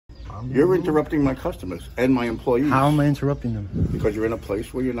You're interrupting my customers and my employees. How am I interrupting them? Because you're in a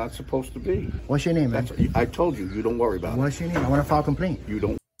place where you're not supposed to be. What's your name, man? I told you, you don't worry about it. What's your name? I want to file a complaint. You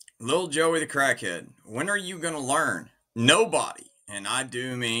don't. Lil Joey the Crackhead, when are you going to learn? Nobody, and I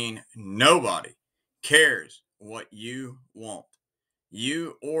do mean nobody, cares what you want.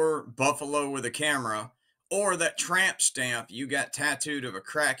 You or Buffalo with a camera or that tramp stamp you got tattooed of a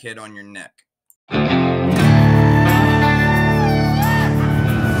crackhead on your neck.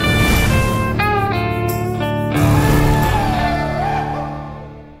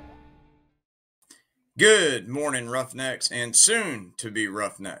 Good morning, Roughnecks, and soon to be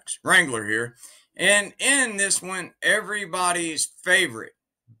Roughnecks. Wrangler here. And in this one, everybody's favorite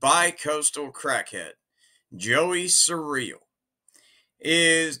bi-coastal crackhead, Joey Surreal,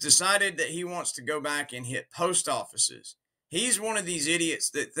 is decided that he wants to go back and hit post offices. He's one of these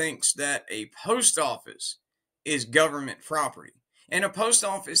idiots that thinks that a post office is government property. And a post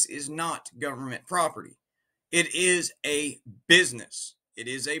office is not government property. It is a business. It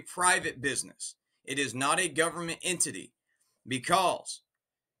is a private business. It is not a government entity because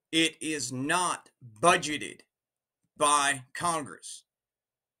it is not budgeted by Congress.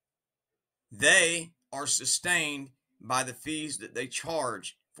 They are sustained by the fees that they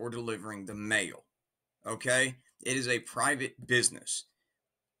charge for delivering the mail. Okay? It is a private business.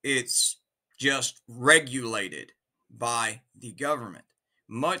 It's just regulated by the government,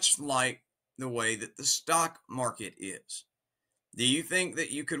 much like the way that the stock market is. Do you think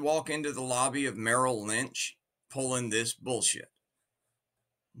that you could walk into the lobby of Merrill Lynch pulling this bullshit?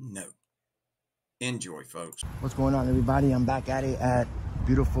 No. Enjoy, folks. What's going on, everybody? I'm back at it at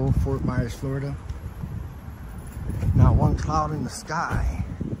beautiful Fort Myers, Florida. Not one cloud in the sky.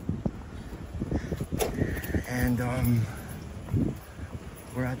 And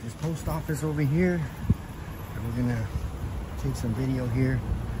we're at this post office over here. And we're gonna take some video here.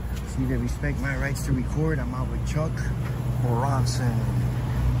 See, they respect my rights to record. I'm out with Chuck. Morons, and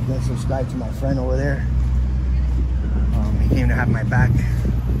you guys subscribe to my friend over there. He came to have my back.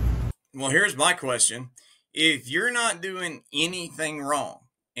 Well, here's my question. If you're not doing anything wrong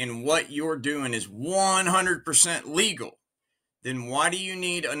and what you're doing is 100% legal, then why do you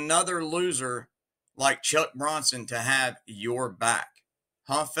need another loser like Chuck Bronson to have your back?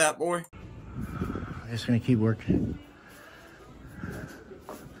 Huh, fat boy? I'm just gonna keep working.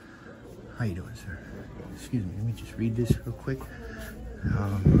 How you doing, sir? Excuse me, let me just read this real quick.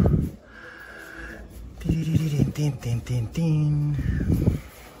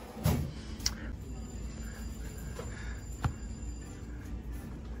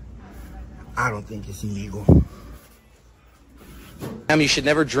 I don't think it's illegal. You should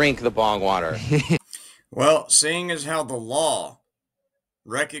never drink the bong water. Well, seeing as how the law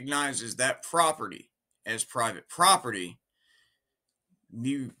recognizes that property as private property,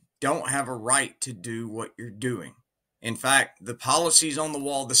 you don't have a right to do what you're doing. In fact, the policies on the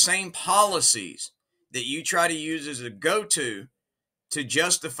wall, the same policies that you try to use as a go-to to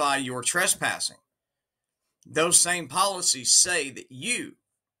justify your trespassing, those same policies say that you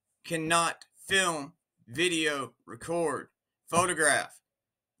cannot film, video, record, photograph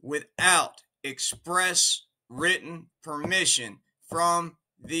without express written permission from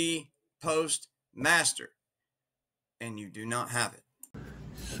the postmaster. And you do not have it.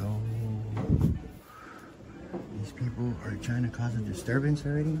 So, these people are trying to cause a disturbance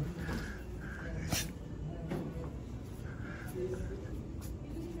already?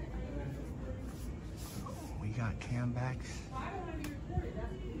 We got cam backs.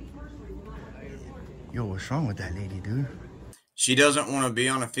 Yo, what's wrong with that lady, dude? She doesn't want to be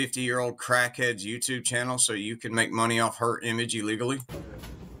on a 50-year-old crackhead's YouTube channel so you can make money off her image illegally.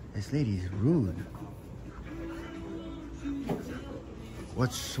 This lady's rude.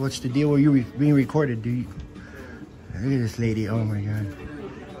 What's the deal where you being recorded, dude? Look at this lady. Oh my god.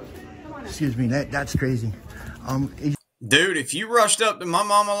 Excuse me. That's crazy. Dude, if you rushed up to my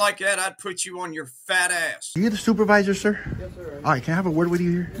mama like that, I'd put you on your fat ass. Are you the supervisor, sir? Yes, sir. All right. Can I have a word with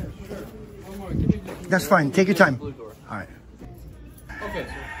you here? Yeah, sure. That's fine. Take your time. All right. Okay,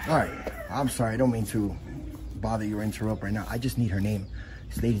 sir. All right. I'm sorry. I don't mean to bother you or interrupt right now. I just need her name.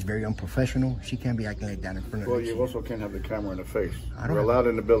 This lady's very unprofessional. She can't be acting like that in front of her. Well, you also can't have the camera in the face. We're allowed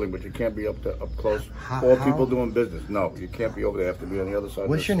in the building, but you can't be up close. All people doing business. No, you can't be over there. You have to be on the other side.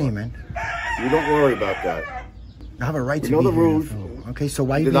 What's your name, man? You don't worry about that. I have a right to be here. You know the rules. Okay, so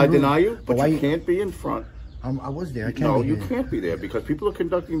why you Did I deny you? But why you can't be in front. I was there. I can't No, be you there. can't be there because people are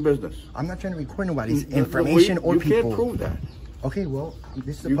conducting business. I'm not trying to record nobody's information or people. You can't prove that. Okay, well,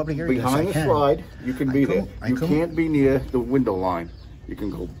 this is a public area. Behind the slide, you can be there. You can't be near the window line. You can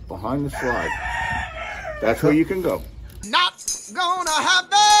go behind the slide. That's where you can go. Not gonna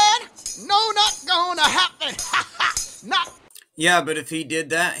happen. gonna happen. Not. Yeah, but if he did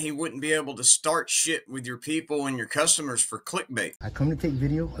that, he wouldn't be able to start shit with your people and your customers for clickbait. I come to take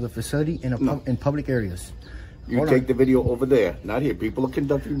video of the facility in public areas. You take the video over there, not here. People are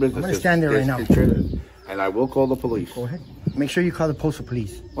conducting business. I'm gonna stand there right now. And I will call the police. Go ahead. Make sure you call the postal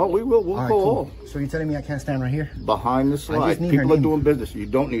police. Oh, we will. We'll call all. So you're telling me I can't stand right here? Behind the slide. People are doing business. You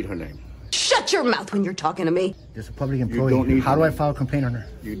don't need her name. Shut your mouth when you're talking to me. There's a public employee. How do I file a complaint on her?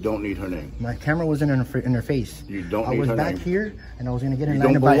 You don't need her name. My camera wasn't in her face. You don't need her name. I was back here, and I was going to get in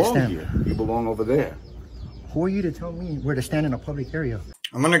line to buy a stamp. Here. You belong over there. Who are you to tell me where to stand in a public area?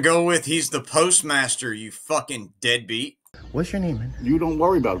 I'm going to go with he's the postmaster, you fucking deadbeat. What's your name, man? You don't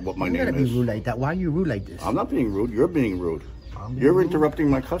worry about what my name is. You gotta be rude like that. Why are you rude like this? I'm not being rude. You're being rude. You're interrupting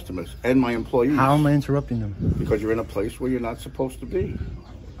my customers and my employees. How am I interrupting them? Because you're in a place where you're not supposed to be.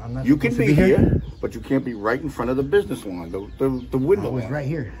 I'm not. You can be here, but you can't be right in front of the business line, the window. I was right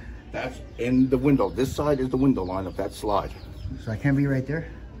here. That's in the window. This side is the window line of that slide. So I can't be right there?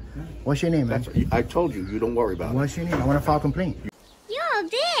 What's your name, man? I told you, you don't worry about it. What's your name? I want to file a complaint. You're a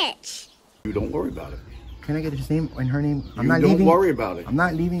bitch. You don't worry about it. Can I get his name and her name? I'm you not don't leaving. Worry about it. I'm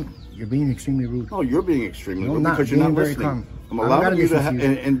not leaving. You're being extremely rude. No, you're being extremely rude not because you're not very listening. calm. I'm allowing you to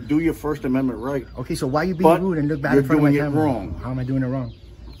and do your First Amendment right. Okay, so why are you being rude and look bad in front of my camera? You're doing it wrong. How am I doing it wrong?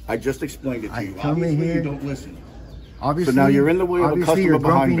 I just explained it to you. Obviously, you don't listen. Obviously, so now you're in the way of a customer you're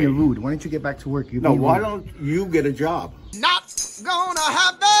behind me. You're rude. Why don't you get back to work? No, why don't you get a job? Not gonna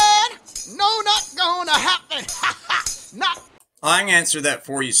happen. No, not gonna happen. Not. I can answer that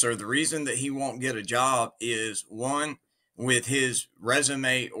for you, sir. The reason that he won't get a job is, one, with his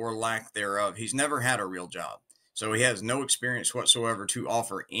resume or lack thereof. He's never had a real job. So he has no experience whatsoever to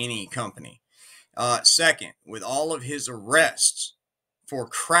offer any company. Second, with all of his arrests for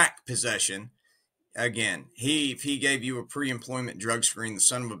crack possession, again, if he gave you a pre-employment drug screen, the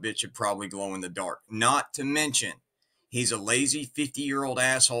son of a bitch would probably glow in the dark. Not to mention, he's a lazy 50-year-old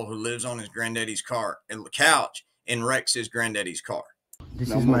asshole who lives on his granddaddy's couch and wrecks his granddaddy's car. This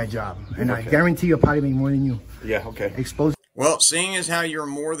is my job, and I guarantee you'll probably make more than you. Yeah, okay. Expose. Well, seeing as how you're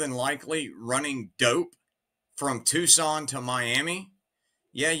more than likely running dope from Tucson to Miami,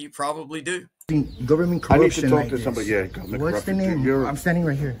 yeah, you probably do. Government corruption. I need to talk to somebody. Yeah, government what's the name? I'm standing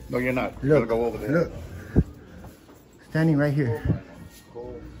right here. No, you're not. Look, you gotta go over there. Look, standing right here.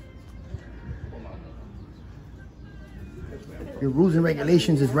 Your rules and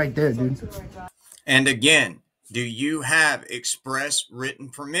regulations is right there, dude. And again, do you have express written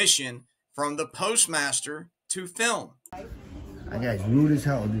permission from the postmaster to film? That guy's rude as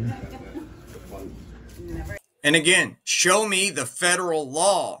hell, dude. And again, show me the federal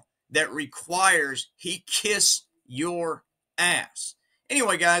law that requires he kiss your ass.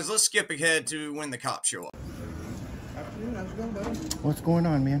 Anyway, guys, let's skip ahead to when the cops show up. Afternoon, how's it going, buddy? What's going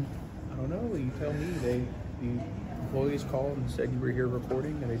on, man? I don't know. You tell me. The employees called and said you were here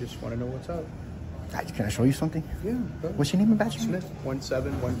reporting, and they just want to know what's up. Can I show you something? Yeah. What's your name and badge? Smith,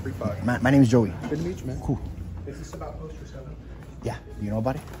 17135. My name is Joey. Good to meet you, man. Cool. Is this about Poster 7? Yeah. You know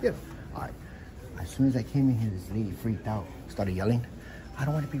about it? Yeah. All right. As soon as I came in here, this lady freaked out, started yelling. I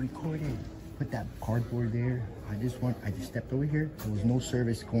don't want to be recorded. Put that cardboard there. I just stepped over here. There was no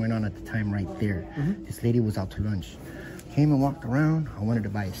service going on at the time right there. This lady was out to lunch. Came and walked around. I wanted to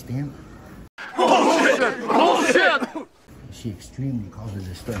buy a stamp. Oh shit! She extremely caused a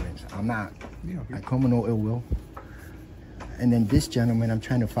disturbance. I'm not. I come with no ill will. And then this gentleman, I'm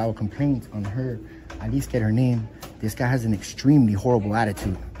trying to file a complaint on her. At least get her name. This guy has an extremely horrible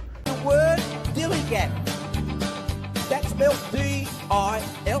attitude. The word diligent. That's spelled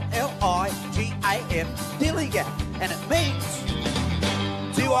D-I-L-L-I-G-A-N. Diligent. And it means,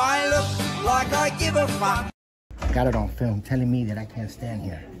 do I look like I give a fuck? I got it on film telling me that I can't stand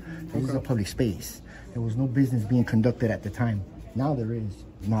here. This is a public space. There was no business being conducted at the time. Now there is.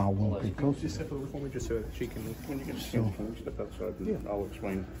 Now I won't get close. Just step over for me just so that she can... When you get to step outside, I'll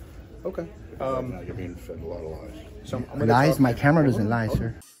explain. Okay. Now you're being fed a lot of lies. So Lies? My camera doesn't lie,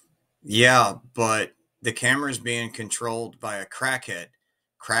 sir. Yeah, but the camera's being controlled by a crackhead.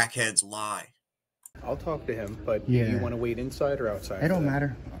 Crackheads lie. I'll talk to him, but do Yeah. you want to wait inside or outside? It don't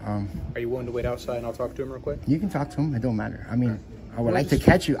matter. Are you willing to wait outside and I'll talk to him real quick? You can talk to him. It don't matter. I mean, I would like to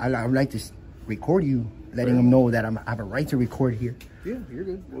catch you. I would like to record you, letting him know that I have a right to record here. Yeah, you're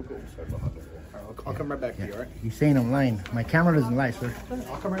good. We'll go inside behind the wall. I'll come right back to you, all right? He's saying I'm lying. My camera doesn't lie, sir.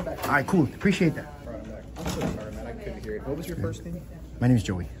 I'll come right back to you. All right, cool. Appreciate that. All right, I'm back. I'm so sorry, man. I couldn't hear it. What was your first name? My name is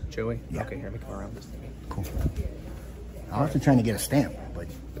Joey. Joey? Yeah. Okay, here, let me come around this thing. Cool. I'm also trying to get a stamp, but...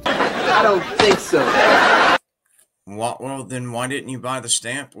 I don't think so. Well, then why didn't you buy the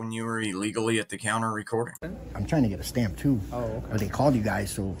stamp when you were illegally at the counter recording? I'm trying to get a stamp, too. Oh, okay. But they called you guys,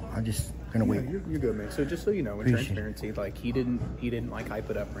 so Gonna wait. You're good, man. So just so you know, in transparency, like he didn't like hype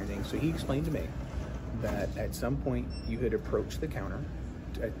it up or anything. So he explained to me that at some point you had approached the counter.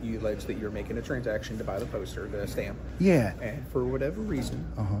 You alleged that you're making a transaction to buy the poster, the stamp. Yeah. And for whatever reason,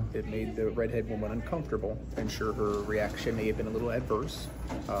 it made the redhead woman uncomfortable. And sure, her reaction may have been a little adverse.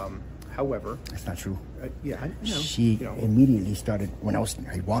 However, that's not true. She immediately started when I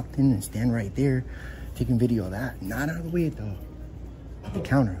walked in and stand right there, taking video of that. Not out of the way at the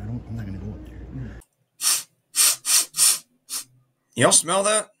counter. I'm not gonna go up there. Y'all smell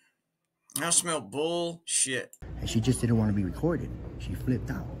that? I smell bullshit. And she just didn't want to be recorded. She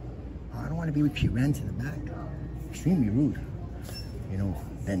flipped out. I don't want to be. She ran to the back. Extremely rude. You know.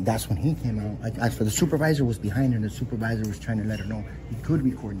 Then that's when he came out. As for the supervisor was behind her, and the supervisor was trying to let her know he could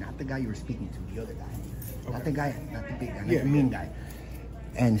record, not the guy you were speaking to, the other guy. Okay. Not the guy, not the big guy, not the mean guy.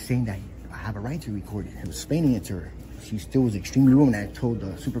 And saying that I have a right to record it. He was explaining it to her. She still was extremely rude, and I told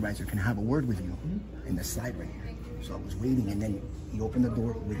the supervisor, can I have a word with you in the slide right here? So I was waiting, and then he opened the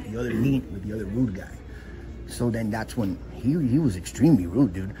door with the other rude guy. So then that's when he was extremely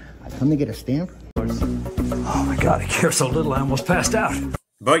rude, dude. I come to get a stamp. Oh my God, I care so little I almost passed out.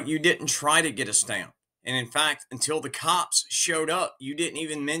 But you didn't try to get a stamp. And in fact, until the cops showed up, you didn't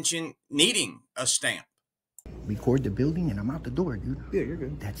even mention needing a stamp. Record the building and I'm out the door, dude. Yeah, you're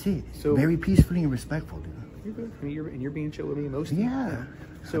good. That's it. So very peacefully and respectful, dude. You're good. And you're being chill with me most of the time.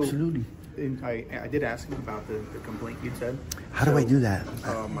 Yeah. So, absolutely. And I did ask him about the complaint you'd said. How do I do that?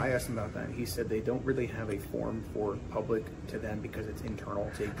 I asked him about that. He said they don't really have a form for public to them because it's internal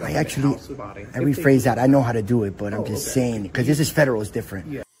to I rephrase that. I know how to do it, but I'm just saying, because this is federal, it's different.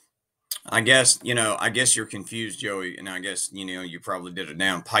 Yeah. I guess you're confused, Joey, and I guess, you probably did a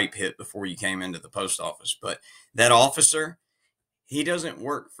down pipe hit before you came into the post office. But that officer, he doesn't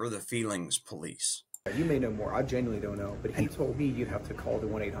work for the Feewings police. You may know more. I genuinely don't know, but he told me you'd have to call the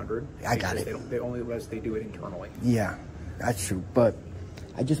 1-800. I got it. They only let us do it internally. Yeah, that's true. But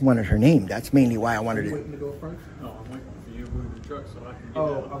I just wanted her name. That's mainly why I wanted it. Waiting to go front? No, I'm waiting for you to move the truck so I can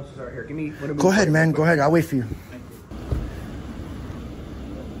get I'm sorry. Here, give me. Go ahead, man. Go ahead. I'll wait for you. Thank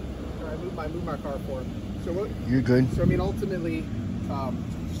you. I moved my car for him. So what? You're good. So I mean, ultimately,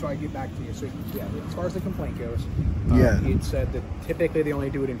 so I get back to you. So yeah, as far as the complaint goes, it said that typically they only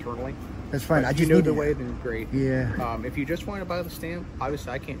do it internally. That's fine. I just know the way, then great. Yeah. If you just want to buy the stamp,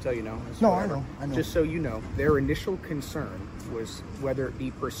 obviously I can't tell you no. No, I know. Just so you know, their initial concern was whether it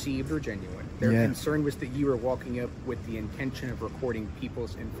be perceived or genuine. Their concern was that you were walking up with the intention of recording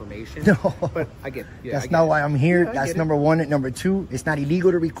people's information. No. But I get it. That's not why I'm here. That's number one. And number two, it's not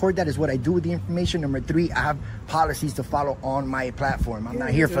illegal to record that. Is what I do with the information. Number three, I have policies to follow on my platform. I'm not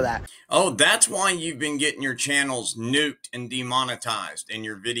here for that. Oh, that's why you've been getting your channels nuked and demonetized and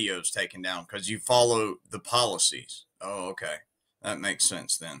your videos taken down, because you follow the policies. Oh, okay. That makes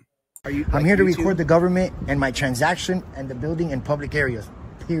sense then. I'm here to record the government and my transaction and the building in public areas.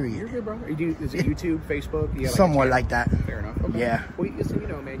 Period. You're good, bro. Is it YouTube, Facebook? Yeah, somewhat like that. Fair enough. Okay. Yeah. Well, so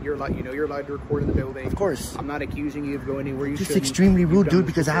man, you're allowed to record in the building. Of course. I'm not accusing you of going anywhere you shouldn't. Just extremely rude, dude,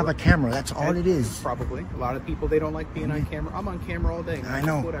 because I have a camera. That's all it is. Probably. A lot of people, they don't like being on camera. I'm on camera all day. I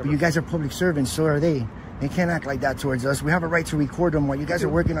know. But you guys are public servants, so are they. They can't act like that towards us. We have a right to record them while you guys are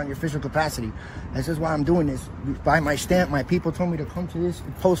working on your official capacity. This is why I'm doing this. Buy my stamp. My people told me to come to this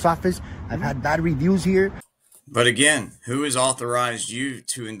post office. I've had bad reviews here. But again, who has authorized you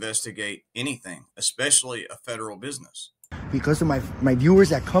to investigate anything, especially a federal business? Because of my viewers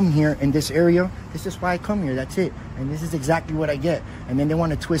that come here in this area, this is why I come here. That's it. And this is exactly what I get. And then they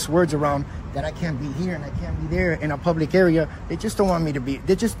want to twist words around that I can't be here and I can't be there in a public area. They just don't want me to be.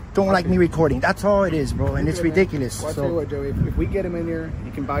 They just don't like me recording. That's all it is, bro. And it's ridiculous. Well, I'll tell you what, Joey. If we get him in here,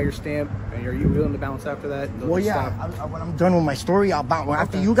 you can buy your stamp. And are you willing to bounce after that? Well, yeah. When I'm done with my story, I'll bounce.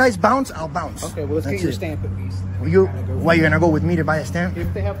 After you guys bounce, I'll bounce. Okay, well, let's get your stamp at least. You're going to go with me to buy a stamp?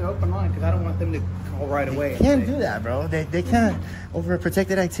 If they have the open line, because I don't want them to call right away. They can't do that, bro. They can't. Over a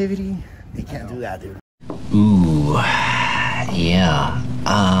protected activity, they can't do that, dude. Ooh, yeah.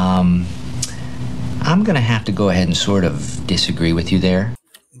 I'm going to have to go ahead and sort of disagree with you there.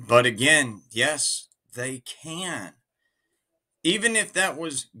 But again, yes, they can. Even if that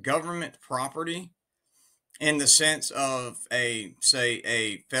was government property in the sense of say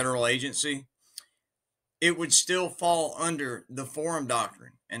a federal agency, it would still fall under the forum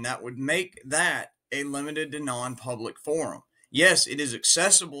doctrine, and that would make that a limited to non-public forum. Yes, it is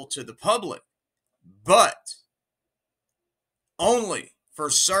accessible to the public, but only for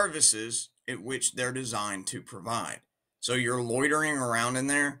services in which they're designed to provide. So your loitering around in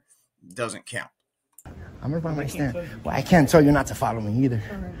there doesn't count. I'm gonna buy my stamp. Well, I can't tell you not to follow me either.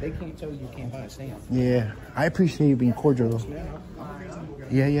 They can't tell you can't buy a stamp. Yeah, I appreciate you being cordial though.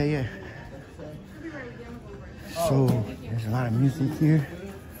 Yeah. So there's a lot of music here.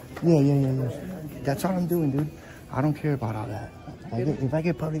 Yeah. That's all I'm doing, dude. I don't care about all that. If I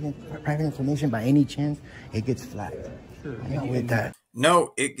get private information by any chance, it gets flagged. Sure. I'm not with that.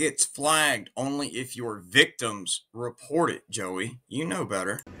 No, it gets flagged only if your victims report it, Joey. You know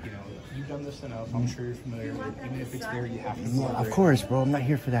better. You know, you've done this enough. I'm sure you're familiar with it. Even if it's there, you have to. Yeah, of course, bro. I'm not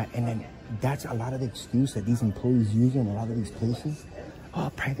here for that. And then that's a lot of the excuse that these employees use in a lot of these places. Oh,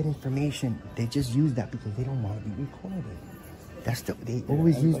 private information. They just use that because they don't want to be recorded. They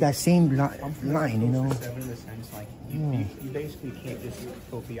always use that same line, you know. In the sense, like you basically can't just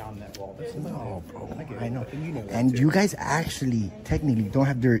go beyond that wall. No, bro. I know. And you guys actually, technically, don't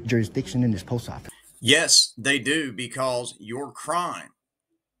have their jurisdiction in this post office. Yes, they do, because your crime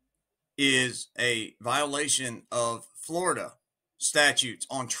is a violation of Florida statutes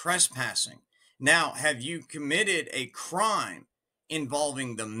on trespassing. Now, have you committed a crime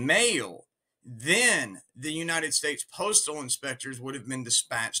involving the mail, then the United States postal inspectors would have been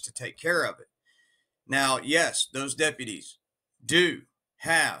dispatched to take care of it. Now, yes, those deputies do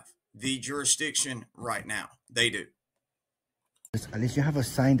have the jurisdiction right now. They do. Unless you have a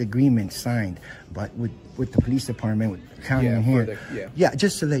signed agreement but with the police department, with the county in here. Yeah,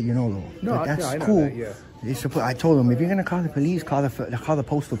 just to let you know, though. No, but that's I know cool. That, yeah. I told them, if you're gonna call the police, call the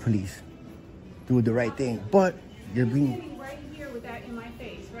postal police. Do the right thing. But you're being with that in my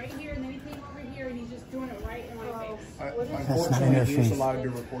face, right here, and then he came over here and he's just doing it right in my face. Unfortunately, he was allowed to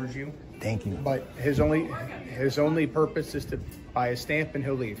record you. Thank you. But his only purpose is to buy a stamp and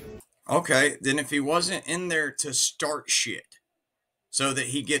he'll leave. Okay, then if he wasn't in there to start shit, so that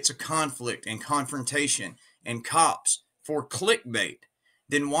he gets a conflict and confrontation and cops for clickbait,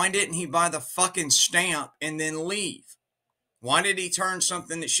 then why didn't he buy the fucking stamp and then leave? Why did he turn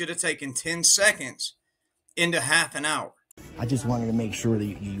something that should have taken 10 seconds into half an hour? I just wanted to make sure that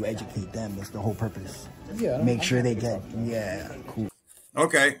you educate them. That's the whole purpose. Yeah. Make sure they get, cool.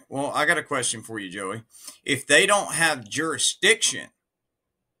 Okay, well, I got a question for you, Joey. If they don't have jurisdiction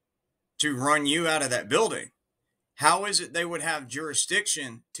to run you out of that building, how is it they would have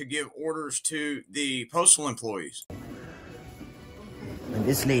jurisdiction to give orders to the postal employees? And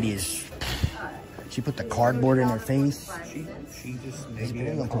this lady she put the cardboard in her face. She just may be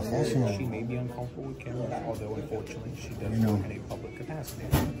unprofessional. She may be uncomfortable with cameras, although unfortunately she does work in a public capacity.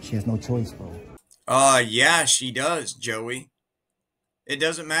 She has no choice, bro. Yeah, she does, Joey. It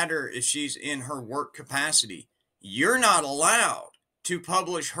doesn't matter if she's in her work capacity. You're not allowed to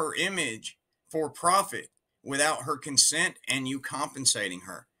publish her image for profit without her consent and you compensating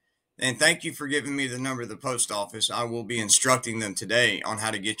her. And thank you for giving me the number of the post office. I will be instructing them today on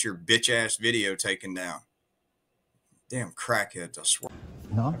how to get your bitch-ass video taken down. Damn crackheads, I swear.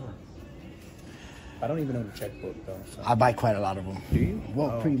 No? I don't even own a checkbook, though. So. I buy quite a lot of them. Do you?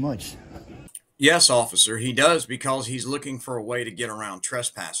 Well, pretty much. Yes, officer, he does, because he's looking for a way to get around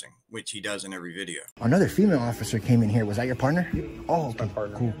trespassing, which he does in every video. Another female officer came in here. Was that your partner? Yep. Oh, okay. My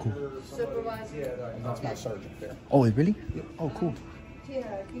partner. Cool. Supervisor. Yeah, that's my sergeant there. Oh, really? Yep. Oh, cool.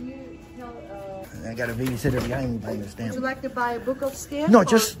 Yeah, can you tell, I got a babysitter behind me buying a stamp. would you like to buy a book of stamps? No,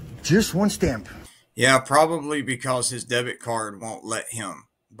 just one stamp. Yeah, probably because his debit card won't let him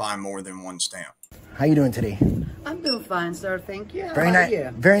buy more than one stamp. How you doing today? I'm doing fine, sir. Thank you.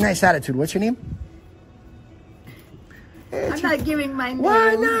 Very nice attitude. What's your name? I'm not giving my name.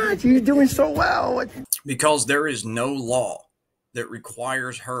 Why not? You're doing so well. Because there is no law that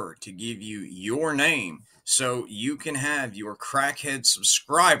requires her to give you your name so you can have your crackhead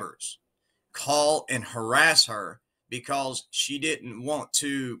subscribers call and harass her because she didn't want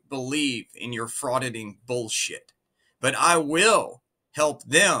to believe in your frauditing bullshit. But I will help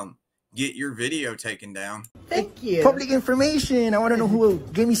them get your video taken down. Thank you. Public information. I want to know who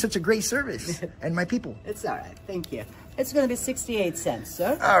gave me such a great service and my people. It's all right. Thank you. It's going to be 68 cents,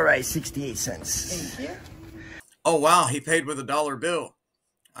 sir. All right, 68 cents. Thank you. Oh, wow. He paid with a $1 bill.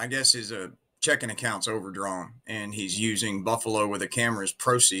 I guess his checking account's overdrawn, and he's using Buffalo with a camera's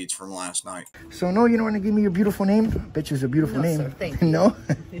proceeds from last night. So, no, you don't want to give me your beautiful name? Bet you it's a beautiful name. Sir, thank you. No?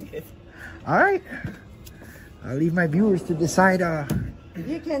 All right. I'll leave my viewers to decide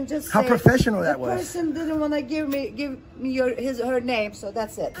you can just how say, professional that the was. person didn't want to give me her name, so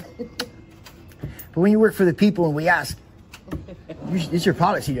that's it. But when you work for the people and we ask, it's your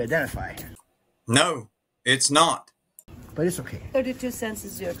policy to identify. No, it's not. But it's okay. 32 cents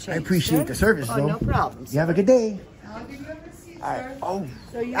is your change. I appreciate the service, though. No problem. You have a good day. I'll give you a receipt, All right. Oh,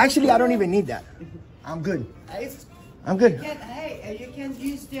 so actually, I don't even need that. I'm good. I'm good. You can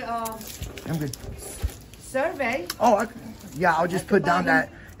use the I'm good. survey. Oh, yeah, I'll just put down that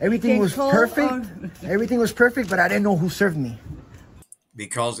everything was perfect. Everything was perfect, but I didn't know who served me.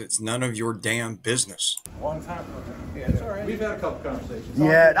 because it's none of your damn business. Long time. Yeah, it's all right. We've had a couple conversations.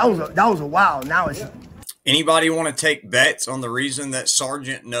 Yeah, that was a while. Now it's. Anybody want to take bets on the reason that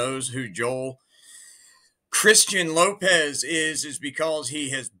Sergeant knows who Joel Christian Lopez is because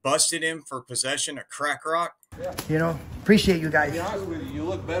he has busted him for possession of crack rock? Yeah. You know, appreciate you guys. To be honest with you, you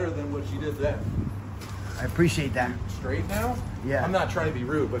look better than what you did then. I appreciate that. Straight now? Yeah. I'm not trying to be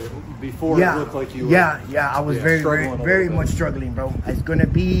rude, but before it looked like you were. Yeah, I was very much struggling, bro. It's gonna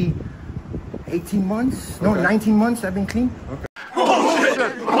be 18 months. No, 19 months I've been clean. Okay.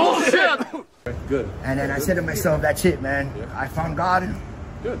 Bullshit! Bullshit! Good. And then I said to myself, that's it, man. Yeah. I found God.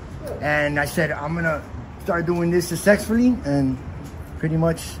 Good. And I said, I'm gonna start doing this successfully, and pretty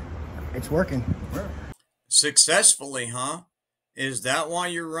much it's working. Successfully, huh? Is that why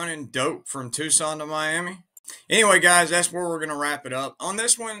you're running dope from Tucson to Miami? Anyway, guys, that's where we're going to wrap it up. On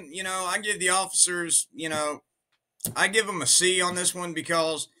this one, you know, I give the officers, you know, I give them a C on this one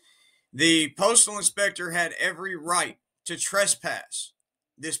because the postal inspector had every right to trespass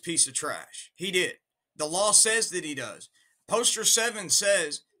this piece of trash. He did. The law says that he does. Poster 7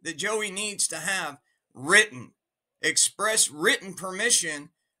 says that Joey needs to have express written permission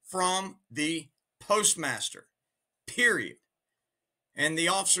from the postmaster, period. And the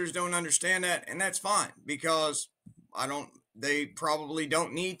officers don't understand that, and that's fine because they probably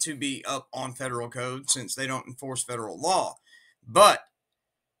don't need to be up on federal code since they don't enforce federal law. But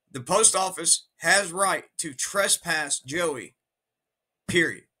the post office has right to trespass Joey,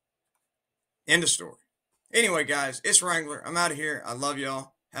 period. End of story. Anyway, guys, it's Wrangler. I'm out of here. I love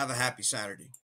y'all. Have a happy Saturday.